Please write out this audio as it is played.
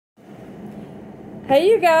Hey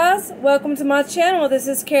you guys, welcome to my channel. This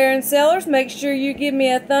is Karen Sellers. Make sure you give me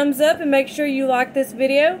a thumbs up and make sure you like this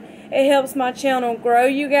video. It helps my channel grow,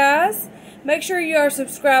 you guys. Make sure you are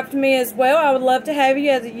subscribed to me as well. I would love to have you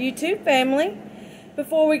as a YouTube family.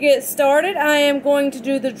 Before we get started, I am going to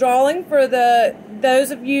do the drawing for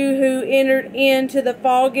those of you who entered into the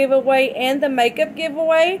fall giveaway and the makeup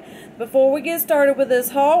giveaway. Before we get started with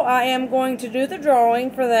this haul, I am going to do the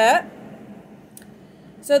drawing for that.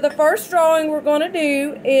 So the first drawing we're going to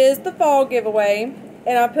do is the fall giveaway,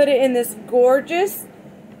 and I put it in this gorgeous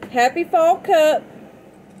Happy Fall cup,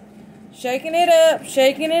 shaking it up,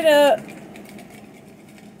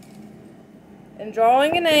 and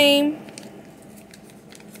drawing a name.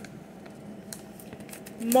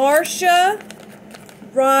 Marsha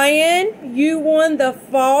Ryan, you won the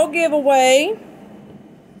fall giveaway.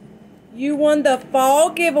 You won the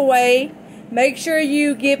fall giveaway. Make sure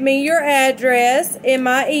you give me your address in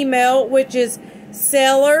my email, which is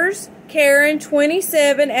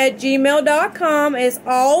sellerskaren27@gmail.com. It's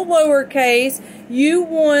all lowercase. You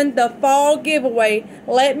won the fall giveaway.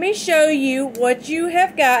 Let me show you what you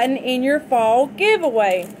have gotten in your fall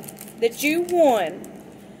giveaway that you won.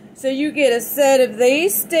 So you get a set of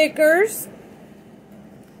these stickers,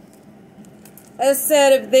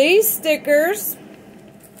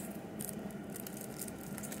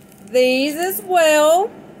 these as well,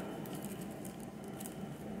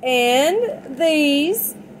 and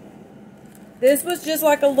these. This was just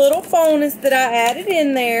like a little bonus that I added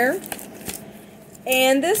in there,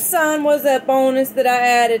 and this sign was a bonus that I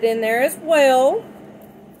added in there as well.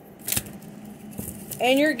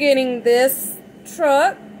 And you're getting this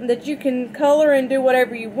truck that you can color and do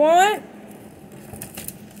whatever you want,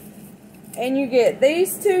 and you get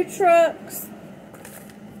these two trucks,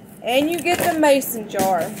 and you get the mason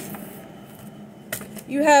jar.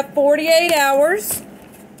 You have 48 hours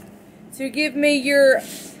to give me your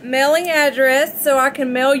mailing address so I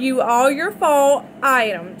can mail you all your fall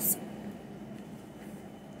items.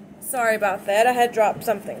 Sorry about that, I had dropped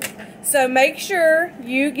something. So make sure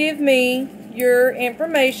you give me your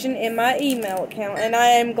information in my email account. And I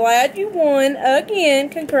am glad you won again.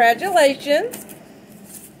 Congratulations.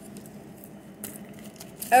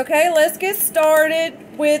 Okay, let's get started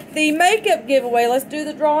with the makeup giveaway. Let's do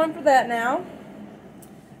the drawing for that now.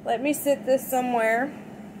 Let me sit this somewhere.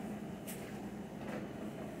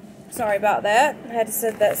 Sorry about that. I had to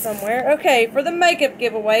sit that somewhere. Okay, for the makeup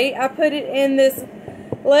giveaway, I put it in this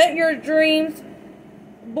Let Your Dreams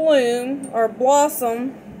Bloom or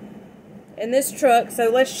Blossom in this truck. So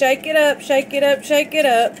let's shake it up, shake it up, shake it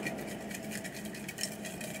up.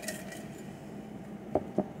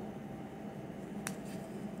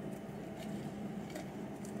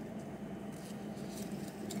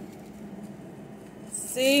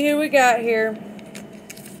 See who we got here.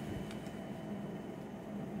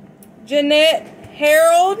 Jeanette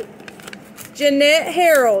Harold. Jeanette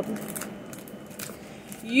Harold.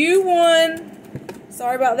 You won.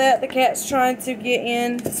 Sorry about that. The cat's trying to get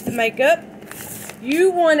in the makeup.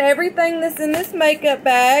 You won everything that's in this makeup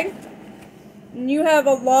bag. And you have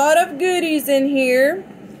a lot of goodies in here.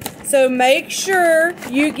 So make sure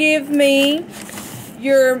you give me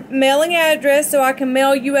your mailing address so I can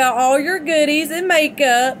mail you out all your goodies and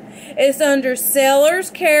makeup. It's under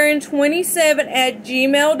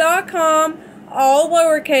sellerskaren27@gmail.com, all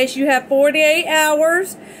lowercase. You have 48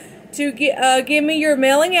 hours to give me your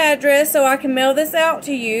mailing address so I can mail this out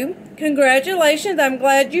to you. Congratulations, I'm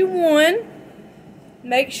glad you won.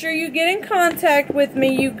 Make sure you get in contact with me,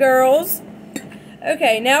 you girls.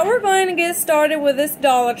 Okay, now we're going to get started with this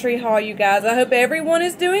Dollar Tree haul, you guys. I hope everyone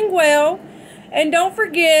is doing well. And don't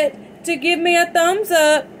forget to give me a thumbs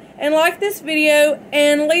up and like this video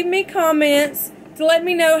and leave me comments to let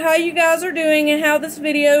me know how you guys are doing and how this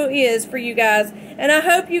video is for you guys. And I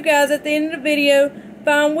hope you guys at the end of the video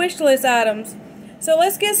find wish list items. So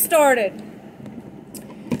let's get started.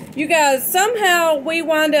 You guys, somehow we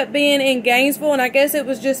wind up being in Gainesville, and I guess it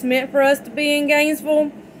was just meant for us to be in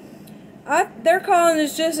Gainesville. They're calling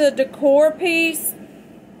this just a decor piece.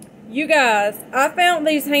 You guys, I found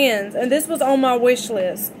these hands, and this was on my wish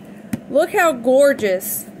list. Look how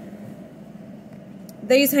gorgeous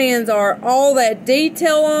these hands are. All that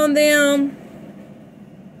detail on them.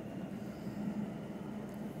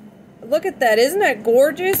 Look at that. Isn't that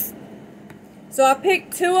gorgeous? So I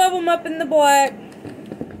picked two of them up in the black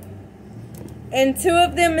and two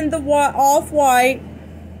of them in the off-white.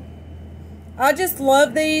 I just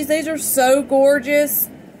love these. These are so gorgeous.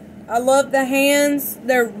 I love the hands.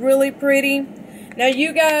 They're really pretty. Now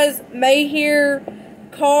you guys may hear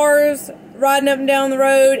cars riding up and down the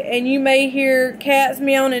road, and you may hear cats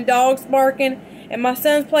meowing and dogs barking. And my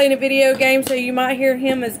son's playing a video game, so you might hear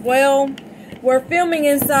him as well. We're filming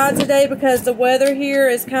inside today because the weather here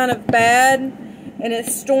is kind of bad. And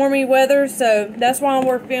it's stormy weather, so that's why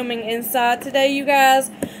we're filming inside today, you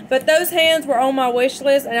guys. But those hands were on my wish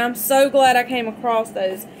list, and I'm so glad I came across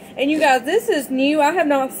those. And you guys, this is new. I have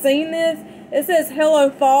not seen this. It says Hello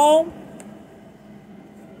Fall.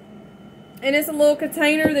 And it's a little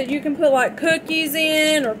container that you can put like cookies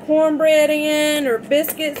in, or cornbread in, or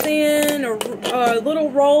biscuits in, or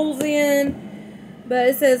little rolls in. But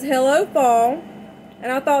it says Hello Fall.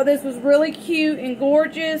 And I thought this was really cute and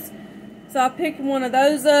gorgeous. So I picked one of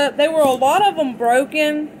those up. There were a lot of them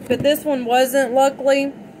broken, but this one wasn't,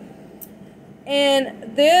 luckily.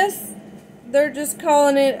 And this, they're just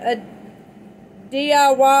calling it a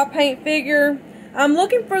DIY paint figure. I'm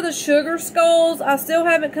looking for the sugar skulls. I still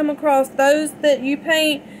haven't come across those that you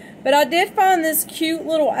paint. But I did find this cute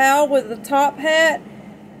little owl with a top hat.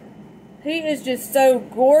 He is just so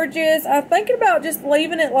gorgeous. I'm thinking about just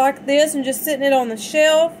leaving it like this and just sitting it on the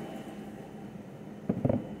shelf.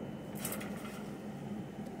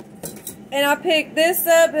 And I picked this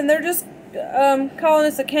up, and they're just calling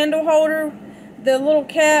this a candle holder. The little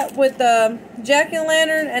cat with the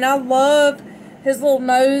jack-o'-lantern, and I love his little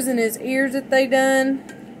nose and his ears that they done.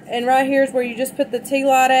 And right here is where you just put the tea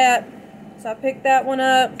light at. So I picked that one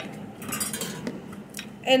up.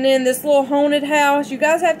 And then this little haunted house. You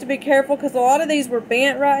guys have to be careful because a lot of these were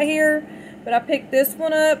bent right here. But I picked this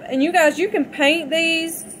one up. And you guys, you can paint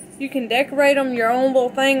these. You can decorate them your own little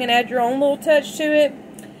thing and add your own little touch to it.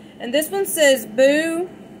 And this one says Boo.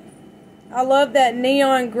 I love that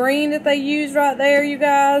neon green that they used right there, you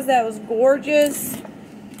guys. That was gorgeous.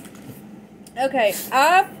 Okay,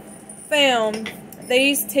 I found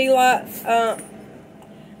these tea light,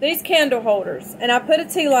 these candle holders, and I put a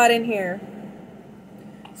tea light in here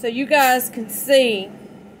so you guys can see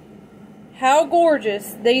how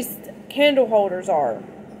gorgeous these candle holders are.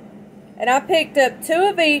 And I picked up 2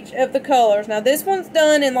 of each of the colors. Now this one's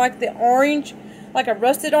done in like the orange, like a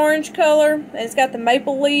rusted orange color, and it's got the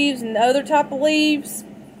maple leaves and the other type of leaves.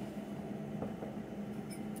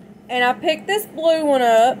 And I picked this blue one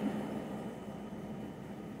up.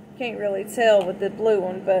 Can't really tell with the blue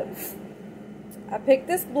one, but I picked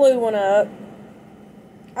this blue one up.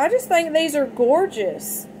 I just think these are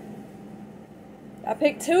gorgeous. I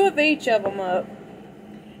picked 2 of each of them up.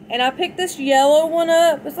 And I picked this yellow one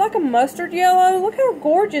up. It's like a mustard yellow. Look how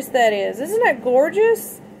gorgeous that is. Isn't that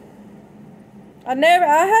gorgeous?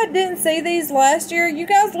 Didn't see these last year. You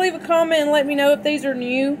guys leave a comment and let me know if these are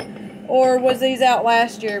new or was these out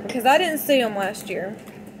last year, because I didn't see them last year.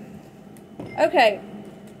 Okay.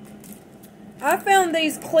 I found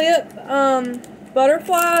these clip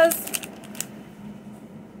butterflies,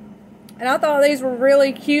 and I thought these were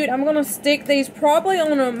really cute. I'm going to stick these probably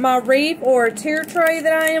on my wreath or a tier tray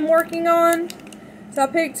that I am working on. So I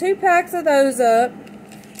picked 2 packs of those up,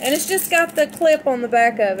 and it's just got the clip on the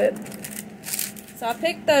back of it. So I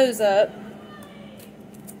picked those up.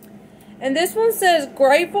 And this one says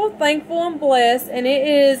Grateful, Thankful, and Blessed, and it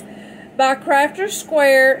is by Crafter's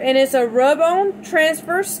Square, and it's a rub-on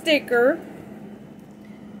transfer sticker.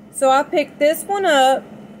 So I picked this one up.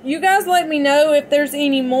 You guys let me know if there's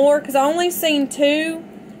any more, because I only seen 2,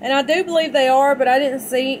 and I do believe they are, but I didn't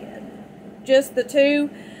see just the 2.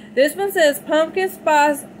 This one says Pumpkin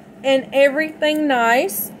Spice and Everything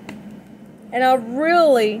Nice. And I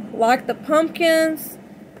really like the pumpkins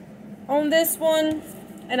on this one.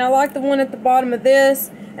 And I like the one at the bottom of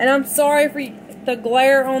this. And I'm sorry for the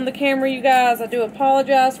glare on the camera, you guys. I do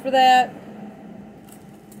apologize for that.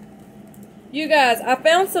 You guys, I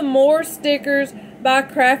found some more stickers by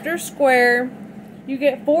Crafter's Square. You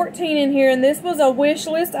get 14 in here. And this was a wish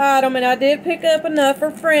list item. And I did pick up enough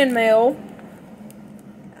for friend mail.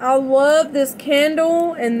 I love this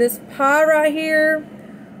candle and this pie right here.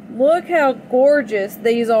 Look how gorgeous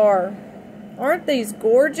these are. Aren't these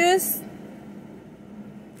gorgeous?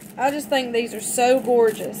 I just think these are so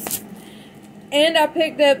gorgeous. And I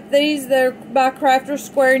picked up these. They're by Crafter's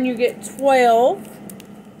Square, and you get 12.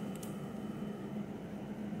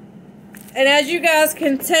 And as you guys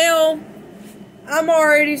can tell, I'm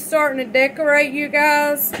already starting to decorate, you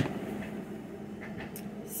guys.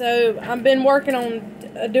 So I've been working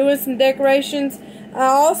on doing some decorations. I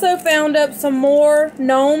also found up some more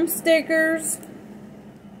gnome stickers.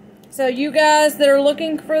 So you guys that are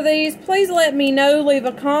looking for these, please let me know. Leave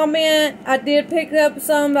a comment. I did pick up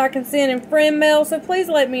some that I can send in friend mail, so please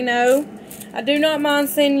let me know. I do not mind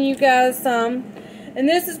sending you guys some. And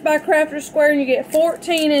this is by Crafter's Square, and you get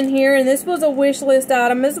 14 in here. And this was a wish list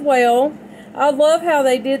item as well. I love how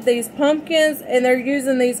they did these pumpkins, and they're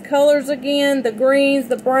using these colors again, the greens,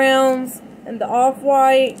 the browns, and and the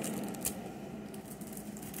off-white.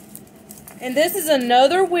 And this is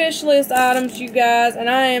another wish list items, you guys, and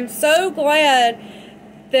I am so glad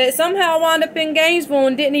that somehow I wound up in Gainesville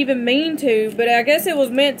and didn't even mean to, but I guess it was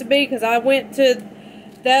meant to be because I went to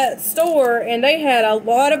that store and they had a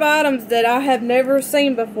lot of items that I have never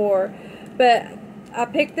seen before. But I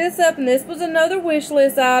picked this up, and this was another wish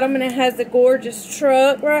list item, and it has the gorgeous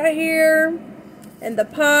truck right here and the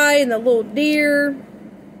pie and the little deer.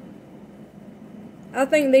 I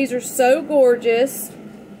think these are so gorgeous.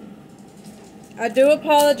 I do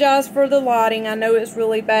apologize for the lighting. I know it's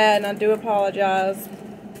really bad, and I do apologize.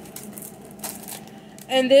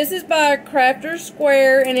 And this is by Crafter's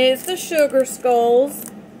Square, and it's the sugar skulls.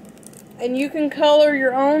 And you can color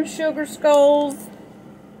your own sugar skulls.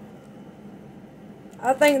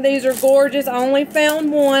 I think these are gorgeous. I only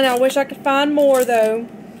found one. I wish I could find more, though.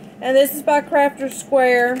 And this is by Crafter's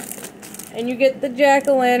Square. And you get the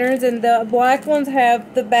jack-o'-lanterns, and the black ones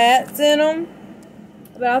have the bats in them.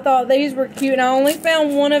 But I thought these were cute, and I only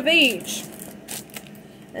found one of each.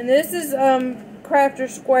 And this is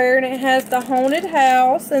Crafter's Square, and it has the haunted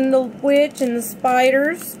house, and the witch, and the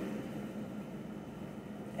spiders,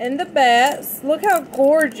 and the bats. Look how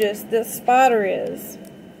gorgeous this spider is.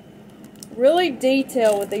 Really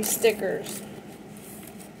detailed with these stickers.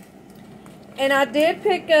 And I did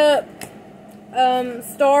pick up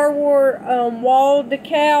Star Wars wall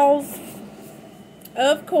decals.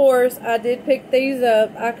 Of course, I did pick these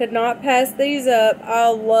up. I could not pass these up. I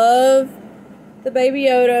love the Baby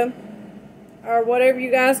Yoda, or whatever you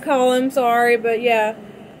guys call him. Sorry, but yeah,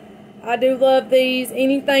 I do love these.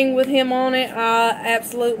 Anything with him on it, I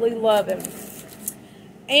absolutely love him.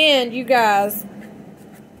 And you guys,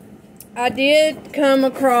 I did come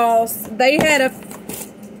across, they had a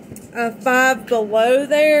Five Below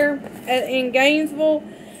there in Gainesville,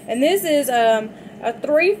 and this is a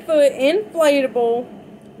 3-foot inflatable,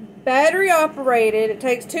 battery operated. It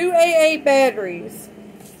takes 2 AA batteries,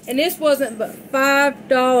 and this wasn't but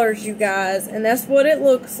 $5, you guys, and that's what it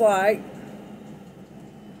looks like.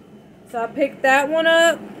 So I picked that one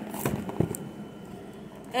up,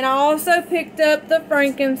 and I also picked up the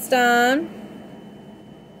Frankenstein,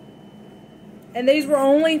 and these were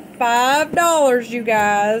only $5, you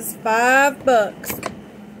guys, $5.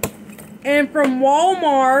 And from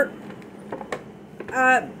Walmart,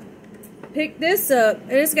 I picked this up,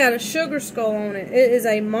 and it's got a sugar skull on it. It is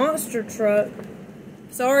a monster truck.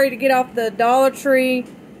 Sorry to get off the Dollar Tree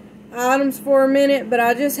items for a minute, but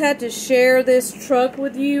I just had to share this truck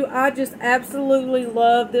with you. I just absolutely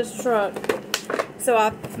love this truck.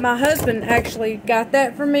 So my husband actually got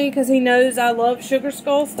that for me because he knows I love sugar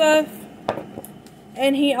skull stuff.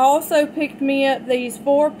 And he also picked me up these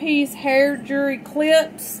 4-piece hair jewelry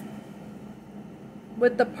clips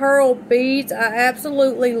with the pearl beads. I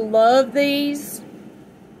absolutely love these.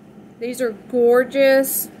 These are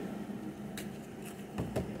gorgeous.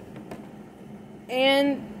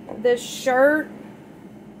 And the shirt,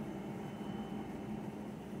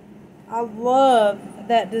 I love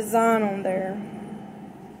that design on there.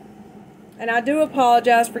 And I do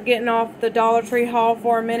apologize for getting off the Dollar Tree haul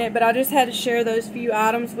for a minute, but I just had to share those few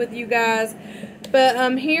items with you guys.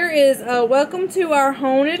 But here is Welcome to Our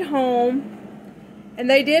Haunted Home. And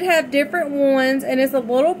they did have different ones, and it's a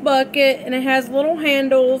little bucket, and it has little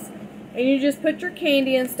handles, and you just put your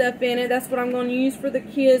candy and stuff in it. That's what I'm going to use for the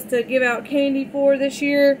kids to give out candy for this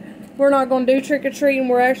year. We're not going to do trick-or-treating.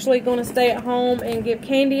 We're actually going to stay at home and give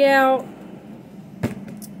candy out.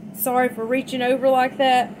 Sorry for reaching over like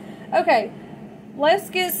that. Okay, let's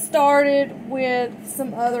get started with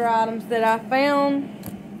some other items that I found.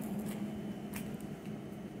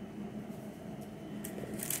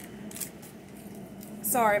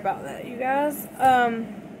 Sorry about that, you guys.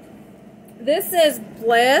 This says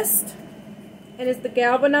Blessed, and it's the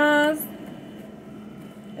galvanized.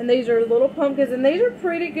 And these are little pumpkins, and these are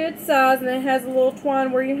pretty good size, and it has a little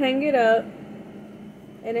twine where you hang it up.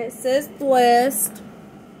 And it says Blessed.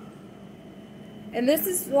 And this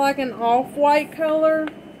is like an off-white color.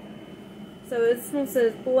 So this one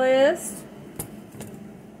says Blessed.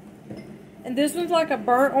 And this one's like a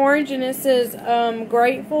burnt orange, and it says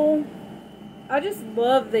Grateful. I just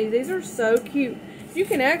love these. These are so cute. You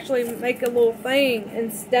can actually make a little thing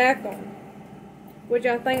and stack them, which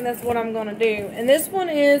I think that's what I'm going to do. And this one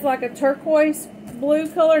is like a turquoise blue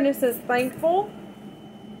color, and it says Thankful.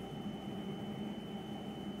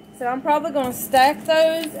 So I'm probably going to stack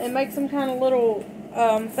those and make some kind of little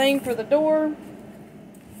thing for the door.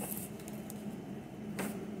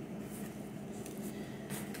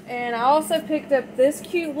 And I also picked up this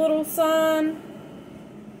cute little sign.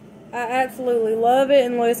 I absolutely love it,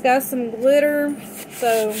 and look, it's got some glitter,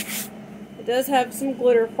 so it does have some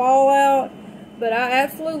glitter fallout, but I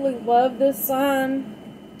absolutely love this sign.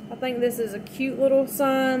 I think this is a cute little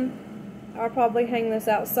sign. I'll probably hang this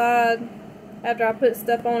outside after I put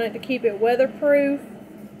stuff on it to keep it weatherproof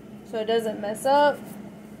so it doesn't mess up.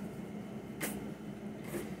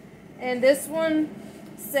 And this one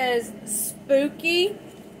says spooky,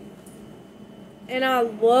 and I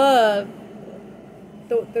love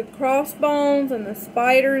the crossbones and the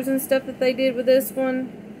spiders and stuff that they did with this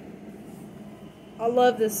one. I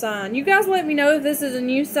love this sign. You guys let me know if this is a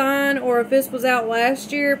new sign or if this was out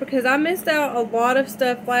last year, because I missed out a lot of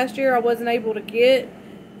stuff last year I wasn't able to get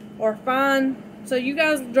or find. So you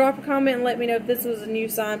guys drop a comment and let me know if this was a new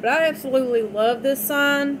sign. But I absolutely love this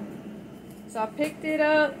sign. So I picked it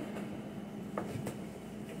up.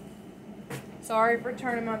 Sorry for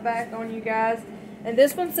turning my back on you guys. And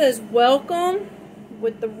this one says welcome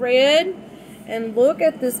with the red. And look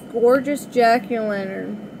at this gorgeous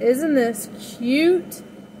jack-o'-lantern. Isn't this cute?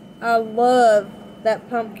 I love that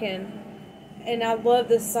pumpkin. And I love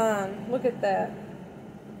this sign. Look at that.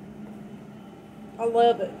 I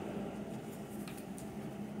love it.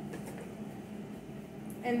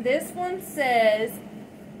 And this one says,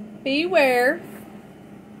 beware.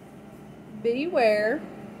 Beware.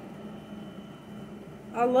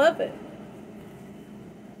 I love it.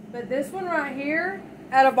 But this one right here,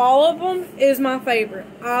 out of all of them, is my favorite.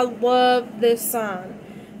 I love this sign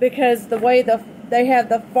because the way they have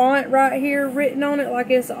the font right here written on it like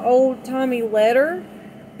it's an old-timey letter.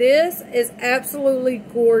 This is absolutely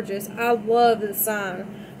gorgeous. I love this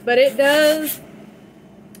sign. But it does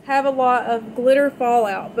have a lot of glitter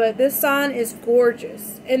fallout. But this sign is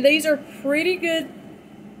gorgeous. And these are pretty good.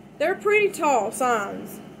 They're pretty tall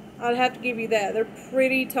signs. I'd have to give you that. They're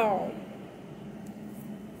pretty tall.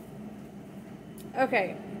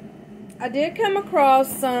 Okay, I did come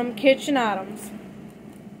across some kitchen items.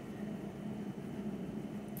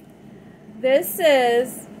 This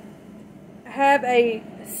says, have a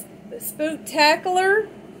spooktacular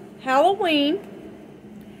Halloween,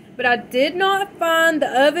 but I did not find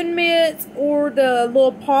the oven mitts or the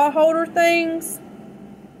little pot holder things.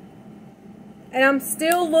 And I'm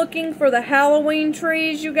still looking for the Halloween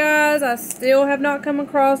trees, you guys. I still have not come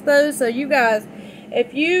across those. So you guys,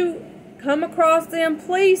 if you come across them,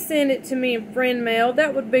 please send it to me in friend mail.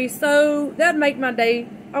 That would be so, that'd make my day.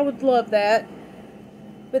 I would love that.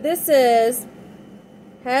 But this says,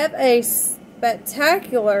 have a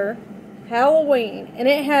spectacular Halloween. And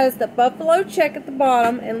it has the buffalo check at the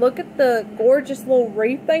bottom. And look at the gorgeous little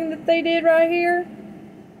wreath thing that they did right here.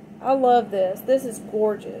 I love this. This is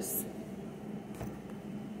gorgeous.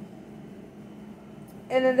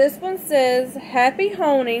 And then this one says, Happy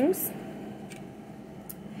Hauntings.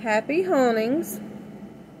 Happy Hauntings.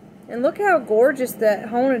 And look how gorgeous that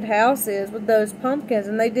haunted house is with those pumpkins.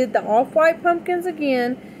 And they did the off-white pumpkins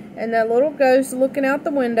again. And that little ghost looking out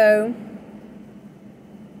the window.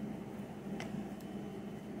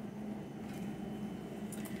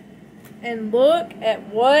 And look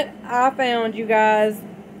at what I found, you guys.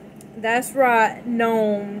 That's right,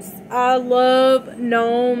 gnomes. I love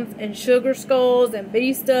gnomes and sugar skulls and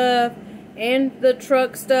bee stuff and the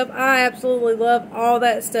truck stuff. I absolutely love all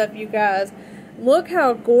that stuff, you guys. Look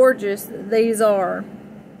how gorgeous these are.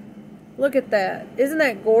 Look at that. Isn't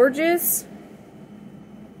that gorgeous?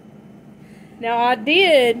 Now I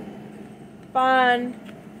did find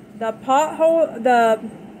the pothole,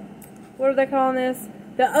 what are they calling this?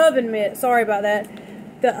 The oven mitt. Sorry about that.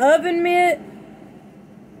 The oven mitt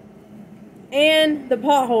and the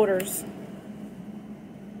pot holders.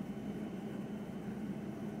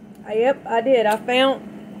 Yep, I did. I found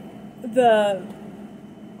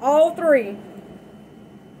all three.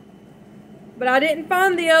 But I didn't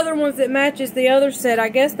find the other ones that matches the other set. I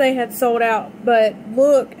guess they had sold out. But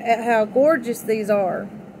look at how gorgeous these are.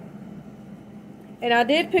 And I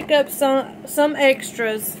did pick up some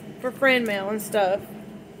extras for friend mail and stuff,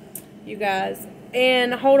 you guys.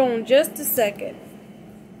 And hold on just a second.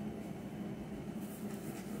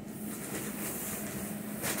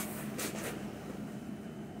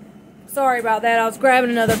 Sorry about that. I was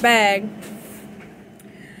grabbing another bag.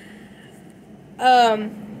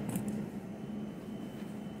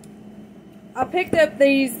 I picked up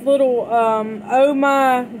these little Oh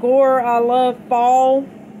My Gore I Love Fall.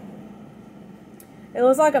 It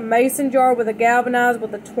looks like a mason jar with a galvanized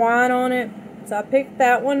with a twine on it. So I picked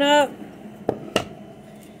that one up.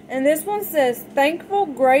 And this one says, thankful,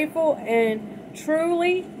 grateful, and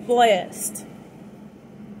truly blessed.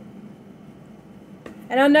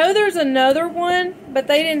 And I know there's another one, but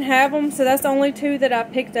they didn't have them, so that's the only two that I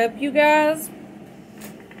picked up, you guys.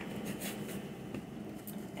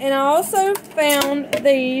 And I also found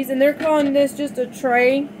these, and they're calling this just a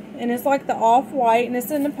tray, and it's like the off-white, and it's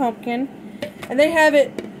in the pumpkin. And they have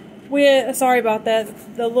it with, sorry about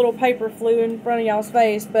that, the little paper flew in front of y'all's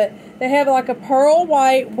face, but they have like a pearl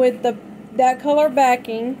white with that color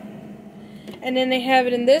backing. And then they have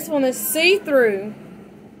it in this one, is see-through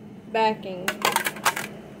backing.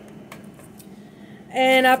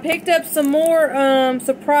 And I picked up some more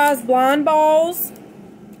surprise blind balls.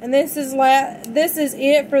 And this is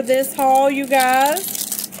it for this haul, you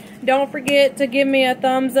guys. Don't forget to give me a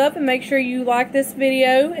thumbs up and make sure you like this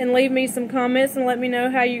video and leave me some comments and let me know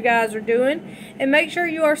how you guys are doing. And make sure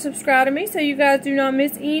you are subscribed to me so you guys do not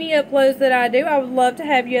miss any uploads that I do. I would love to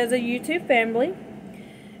have you as a YouTube family.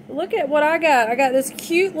 Look at what I got. I got this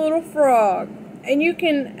cute little frog. And you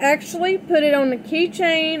can actually put it on a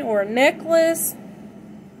keychain or a necklace.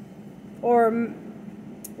 Or,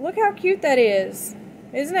 look how cute that is.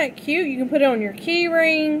 Isn't that cute? You can put it on your key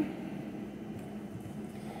ring.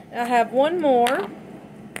 I have one more.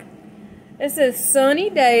 It says Sunny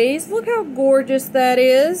Days. Look how gorgeous that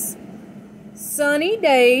is. Sunny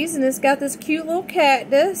Days. And it's got this cute little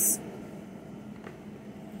cactus.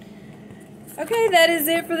 Okay, that is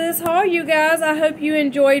it for this haul, you guys. I hope you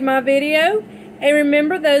enjoyed my video. And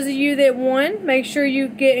remember, those of you that won, make sure you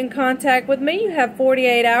get in contact with me. You have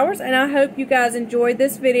 48 hours. And I hope you guys enjoyed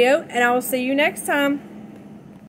this video. And I will see you next time.